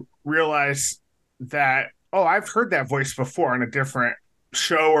can realize that, I've heard that voice before on a different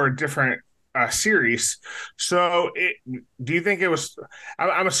show or a different series. So do you think it was,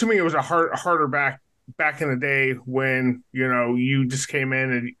 I'm assuming it was a harder back back in the day when, you just came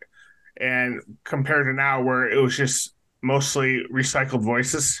in and compared to now where it was just mostly recycled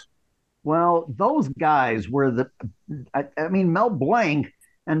voices? Well, those guys were I mean, Mel Blanc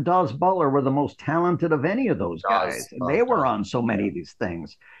and Dawes Butler were the most talented of any of those guys. Does. And they were on so many of these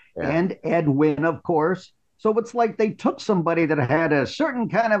things. Yeah. And Ed Wynn, of course. So it's like they took somebody that had a certain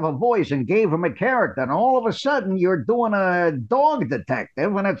kind of a voice and gave him a character. And all of a sudden, you're doing a dog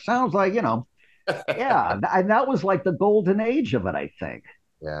detective, and it sounds like, yeah. And that was like the golden age of it, I think.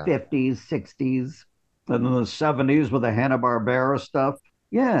 Yeah. 50s, 60s, and then the 70s with the Hanna-Barbera stuff.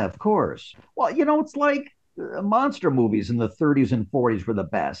 Yeah, of course. Well, it's like monster movies in the 30s and 40s were the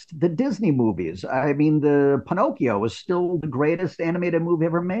best. The Disney movies, I mean, the Pinocchio was still the greatest animated movie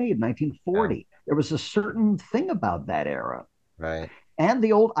ever made, 1940. Yeah. There was a certain thing about that era. Right. And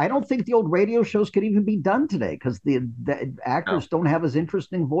I don't think the old radio shows could even be done today because the actors don't have as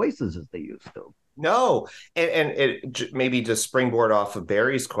interesting voices as they used to. No. And it maybe to springboard off of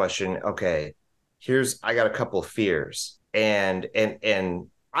Barry's question. Okay, I got a couple of fears. And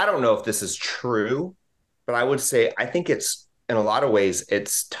I don't know if this is true, but I would say I think it's in a lot of ways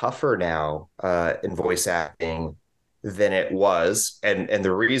it's tougher now in voice acting than it was. And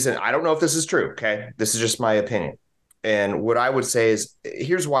the reason, I don't know if this is true. Okay, this is just my opinion. And what I would say is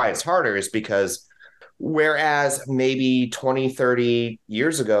here's why it's harder is because whereas maybe 20, 30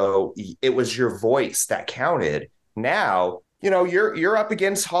 years ago, it was your voice that counted. Now, you're up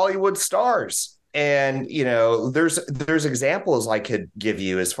against Hollywood stars. And, there's examples I could give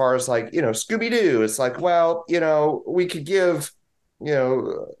you as far as like, Scooby-Doo. It's like, well, we could give,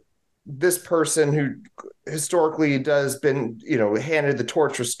 this person who historically handed the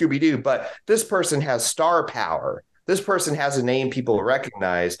torch for Scooby-Doo, but this person has star power. This person has a name people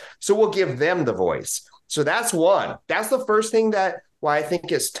recognize. So we'll give them the voice. So that's one. That's the first thing why I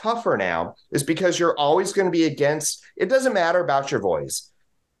think it's tougher now is because you're always going to be against, it doesn't matter about your voice.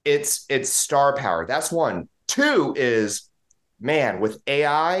 It's star power. That's one. Two is, man, with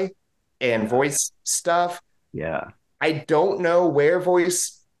AI and voice stuff. Yeah. I don't know where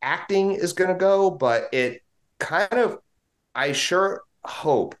voice acting is going to go, but it I sure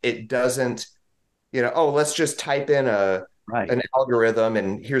hope it doesn't, let's just type in an algorithm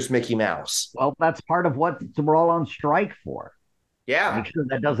and here's Mickey Mouse. Well, that's part of what we're all on strike for. Yeah. Make sure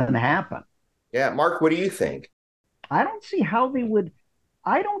that doesn't happen. Yeah. Mark, what do you think? I don't see how they would.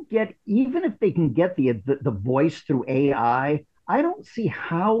 I don't get, even if they can get the voice through AI, I don't see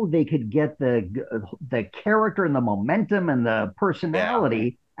how they could get the character and the momentum and the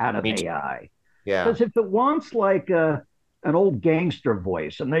personality out of AI. Yeah. Because if it wants like an old gangster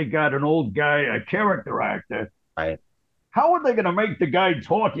voice and they got an old guy, a character actor, right? How are they going to make the guy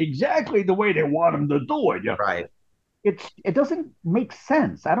talk exactly the way they want him to do it? Right. It doesn't make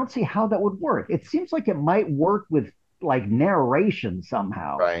sense. I don't see how that would work. It seems like it might work with like narration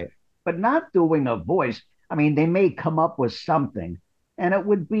somehow, right? But not doing a voice. I mean, they may come up with something, and it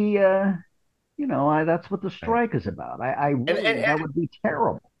would be, that's what the strike is about. That would be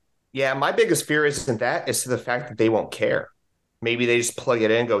terrible. Yeah, my biggest fear isn't that; it's the fact that they won't care. Maybe they just plug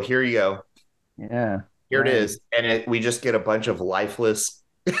it in, and go, here you go. Yeah, here it is, and we just get a bunch of lifeless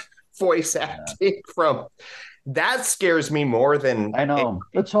voice acting from. That scares me more than I know.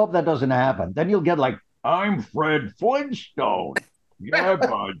 Let's hope that doesn't happen. Then you'll get like, I'm Fred Flintstone.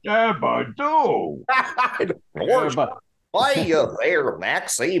 Yabba dabba do. Why you there,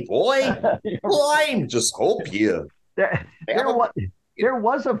 Maxie boy? Well, I just hope you. There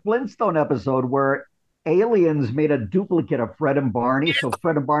was a Flintstone episode where aliens made a duplicate of Fred and Barney, so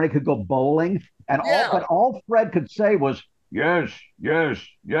Fred and Barney could go bowling, and all Fred could say was yes, yes,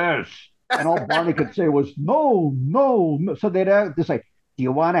 yes, and all Barney could say was no, no, no. So they'd say, "Do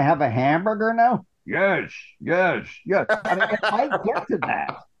you want to have a hamburger now?" Yes, yes, yes. I mean, it might get to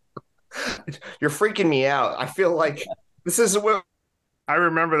that. You're freaking me out. I feel like this is what I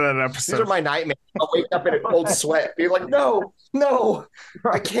remember that episode. These are my nightmares. I'll wake up in a cold sweat, be like, no,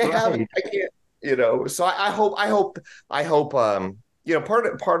 I can't have it. I can't, So I hope,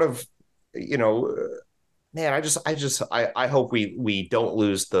 part of, man, I hope we don't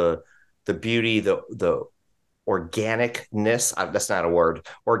lose the beauty, the organicness. That's not a word.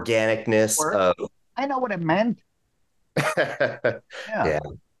 Organicness of. I know what it meant. Yeah.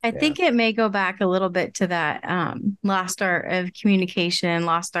 I think it may go back a little bit to that lost art of communication,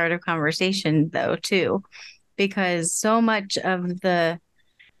 lost art of conversation, though, too, because so much of the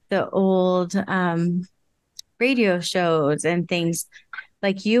old radio shows and things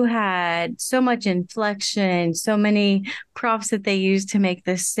Like you had so much inflection, so many props that they used to make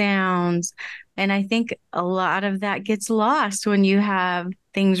the sounds. And I think a lot of that gets lost when you have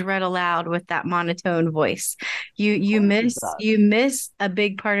things read aloud with that monotone voice. You miss a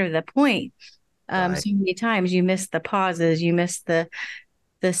big part of the point. Right. So many times you miss the pauses, you miss the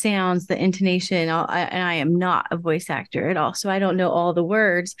sounds, the intonation. And I am not a voice actor at all, so I don't know all the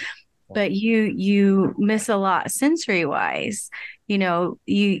words. But you miss a lot sensory wise,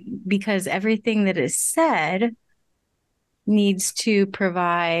 because everything that is said needs to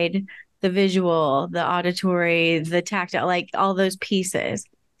provide the visual, the auditory, the tactile, like all those pieces.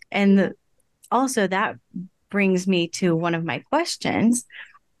 And also that brings me to one of my questions.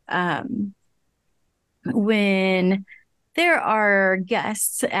 When there are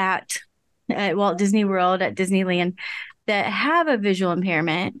guests at Walt Disney World, at Disneyland, that have a visual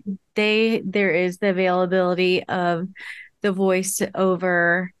impairment, there is the availability of the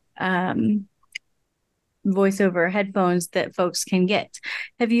voiceover headphones that folks can get.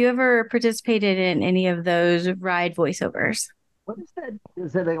 Have you ever participated in any of those ride voiceovers? What is that?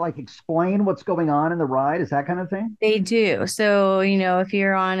 Is it like explain what's going on in the ride? Is that kind of thing? They do. So, if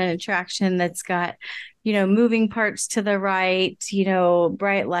you're on an attraction that's got, moving parts to the right,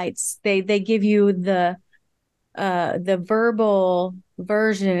 bright lights, they give you the verbal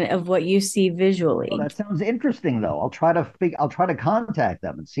version of what you see visually. Well, that sounds interesting, though. I'll try to contact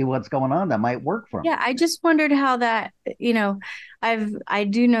them and see what's going on. That might work for me. Yeah, I just wondered how that, I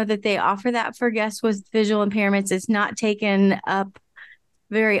do know that they offer that for guests with visual impairments. It's not taken up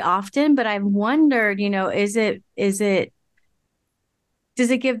very often, but I've wondered, does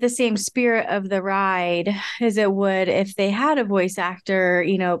it give the same spirit of the ride as it would if they had a voice actor,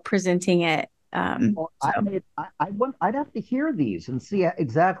 presenting it? Well, I'd have to hear these and see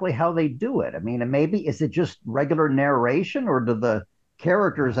exactly how they do it. I mean, and maybe is it just regular narration, or do the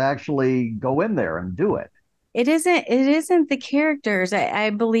characters actually go in there and do it? It isn't the characters. I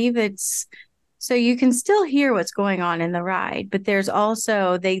believe it's so you can still hear what's going on in the ride, but there's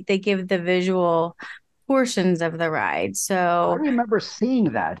also they give the visual portions of the ride. I So remember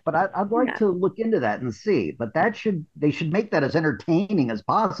seeing that, but I'd like yeah, to look into that and see. But they should make that as entertaining as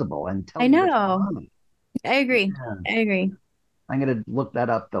possible and tell I you what's going know. on. I agree. Yeah. I agree. I'm going to look that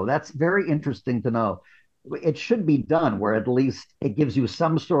up, though. That's very interesting to know. It should be done where at least it gives you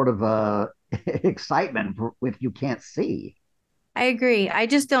some sort of excitement if you can't see. I agree. I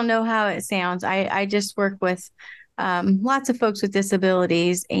just don't know how it sounds. I just work with lots of folks with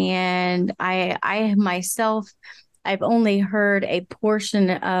disabilities, and I myself, I've only heard a portion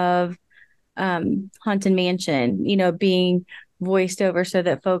of Haunted Mansion, being voiced over so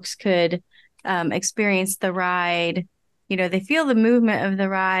that folks could experience the ride. They feel the movement of the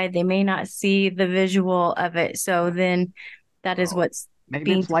ride. They may not see the visual of it. So then that is Oh, what's maybe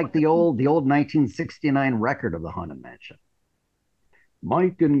being it's like the old 1969 record of the Haunted Mansion.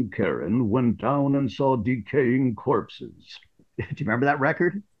 Mike and Karen went down and saw decaying corpses. Do you remember that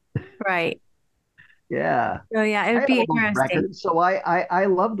record? right. Yeah. So yeah, it I would had be all those interesting. records, so I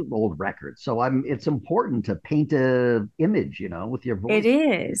loved old records. So it's important to paint a image, with your It voice.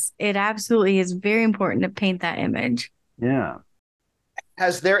 is. It absolutely is very important to paint that image. Yeah.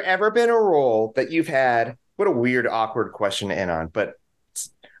 Has there ever been a role that you've had? What a weird, awkward question to end on, but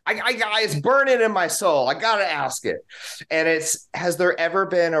it's burning in my soul. I gotta ask it. And has there ever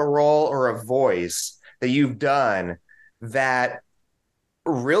been a role or a voice that you've done that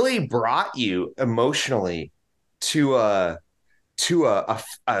really brought you emotionally to a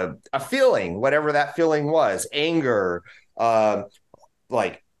feeling, whatever that feeling was, anger,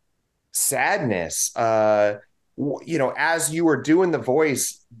 like sadness, as you were doing the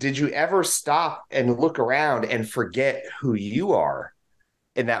voice, did you ever stop and look around and forget who you are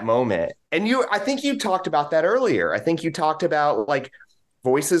in that moment? And I think you talked about that earlier. I think you talked about like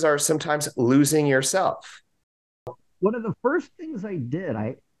voices are sometimes losing yourself. One of the first things I did,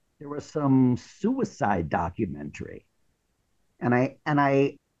 there was some suicide documentary, and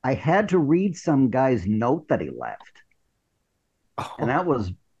I had to read some guy's note that he left, and Oh, that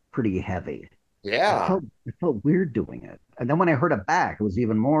was pretty heavy. I yeah. felt I felt weird doing it. And then when I heard it back, it was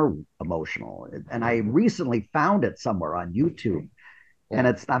even more emotional. And I recently found it somewhere on YouTube, and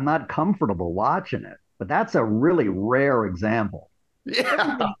Yeah. I'm not comfortable watching it. But that's a really rare example.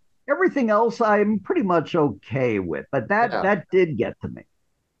 Yeah. Everything else I'm pretty much okay with, but that Yeah. that did get to me.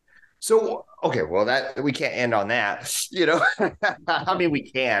 So, okay, well, that we can't end on that, I mean, we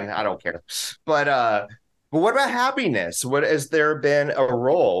can, I don't care. But what about happiness? What has there been a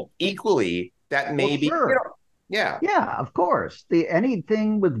role equally that Well, maybe, sure. yeah. Yeah, of course. The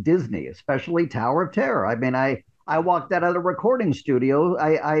anything with Disney, especially Tower of Terror. I mean, I I walked out of the recording studio.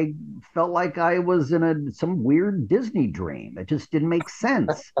 I felt like I was in some weird Disney dream. It just didn't make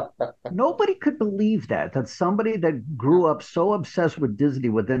sense. Nobody could believe that somebody that grew up so obsessed with Disney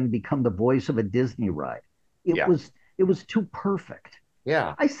would then become the voice of a Disney ride. Yeah. It was too perfect.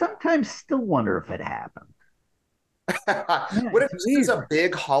 Yeah. I sometimes still wonder if it happened. What if this is a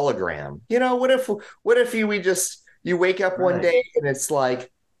big hologram? What if you wake up one day and it's like,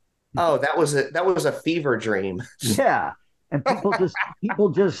 oh, that was a fever dream. Yeah. And people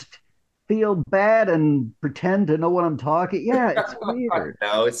just feel bad and pretend to know what I'm talking. Yeah, it's weird.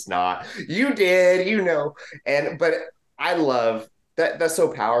 No, it's not. You did, but I love that. That's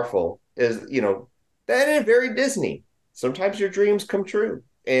so powerful. That is very Disney. Sometimes your dreams come true,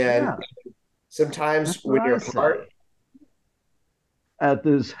 and sometimes when your heart. At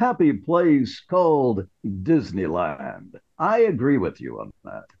this happy place called Disneyland. I agree with you on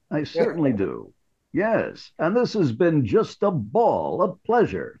that. I certainly do. Yes. And this has been just a ball of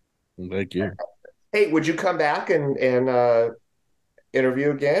pleasure. Thank you. Hey, would you come back and interview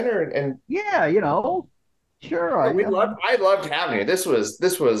again? Yeah, sure. I loved having you. This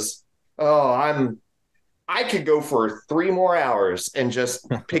was I could go for 3 more hours and just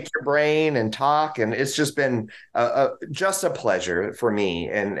pick your brain and talk. And it's just been just a pleasure for me.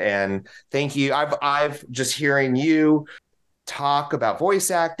 And thank you. I've just hearing you talk about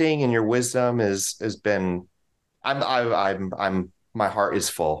voice acting and your wisdom has been, my heart is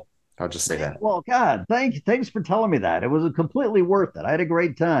full. I'll just say that. Well, God, thanks for telling me that. It was completely worth it. I had a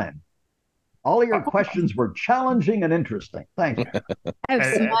great time. All of your questions were challenging and interesting. Thank you.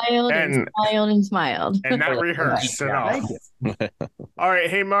 I've smiled and smiled and smiled. And not rehearsed at all. Thank you. All right.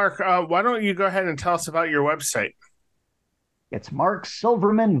 Hey, Mark, why don't you go ahead and tell us about your website? It's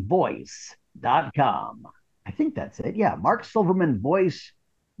marksilvermanvoice.com. I think that's it. Yeah,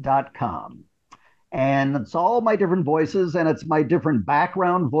 marksilvermanvoice.com. And it's all my different voices, and it's my different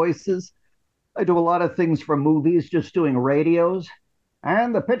background voices. I do a lot of things for movies, just doing radios.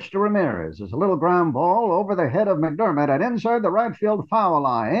 And the pitch to Ramirez is a little ground ball over the head of McDermott and inside the right field foul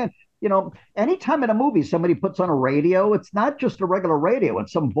line. Anytime in a movie somebody puts on a radio, it's not just a regular radio.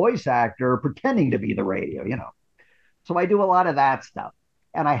 It's some voice actor pretending to be the radio, So I do a lot of that stuff.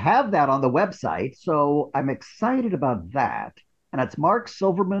 And I have that on the website, so I'm excited about that. And it's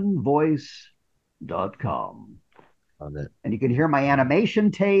marksilvermanvoice.com. And you can hear my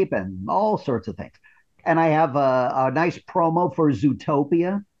animation tape and all sorts of things. And I have a nice promo for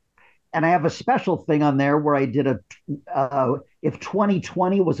Zootopia. And I have a special thing on there where I did if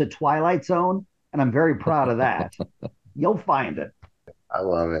 2020 was a Twilight Zone, and I'm very proud of that. You'll find it. I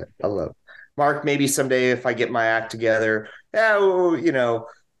love it. Mark, maybe someday if I get my act together,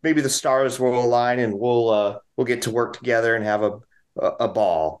 maybe the stars will align and we'll get to work together and have a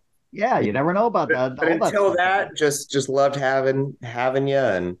ball. Yeah, you never know about that. But until that, just loved having you,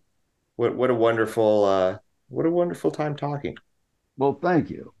 and what a wonderful time talking. Well, thank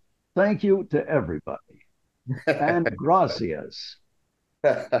you. Thank you to everybody. And gracias.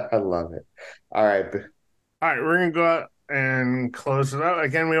 I love it. All right, we're going to go out and close it out.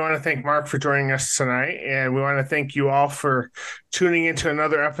 Again, we want to thank Mark for joining us tonight, and we want to thank you all for tuning into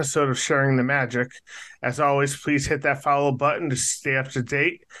another episode of Sharing the Magic. As always, please hit that follow button to stay up to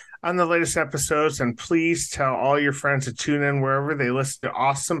date on the latest episodes, and please tell all your friends to tune in wherever they listen to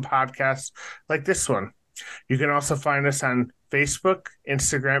awesome podcasts like this one. You can also find us on Facebook,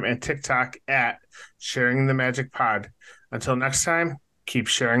 Instagram, and TikTok at Sharing the Magic Pod. Until next time, keep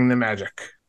sharing the magic.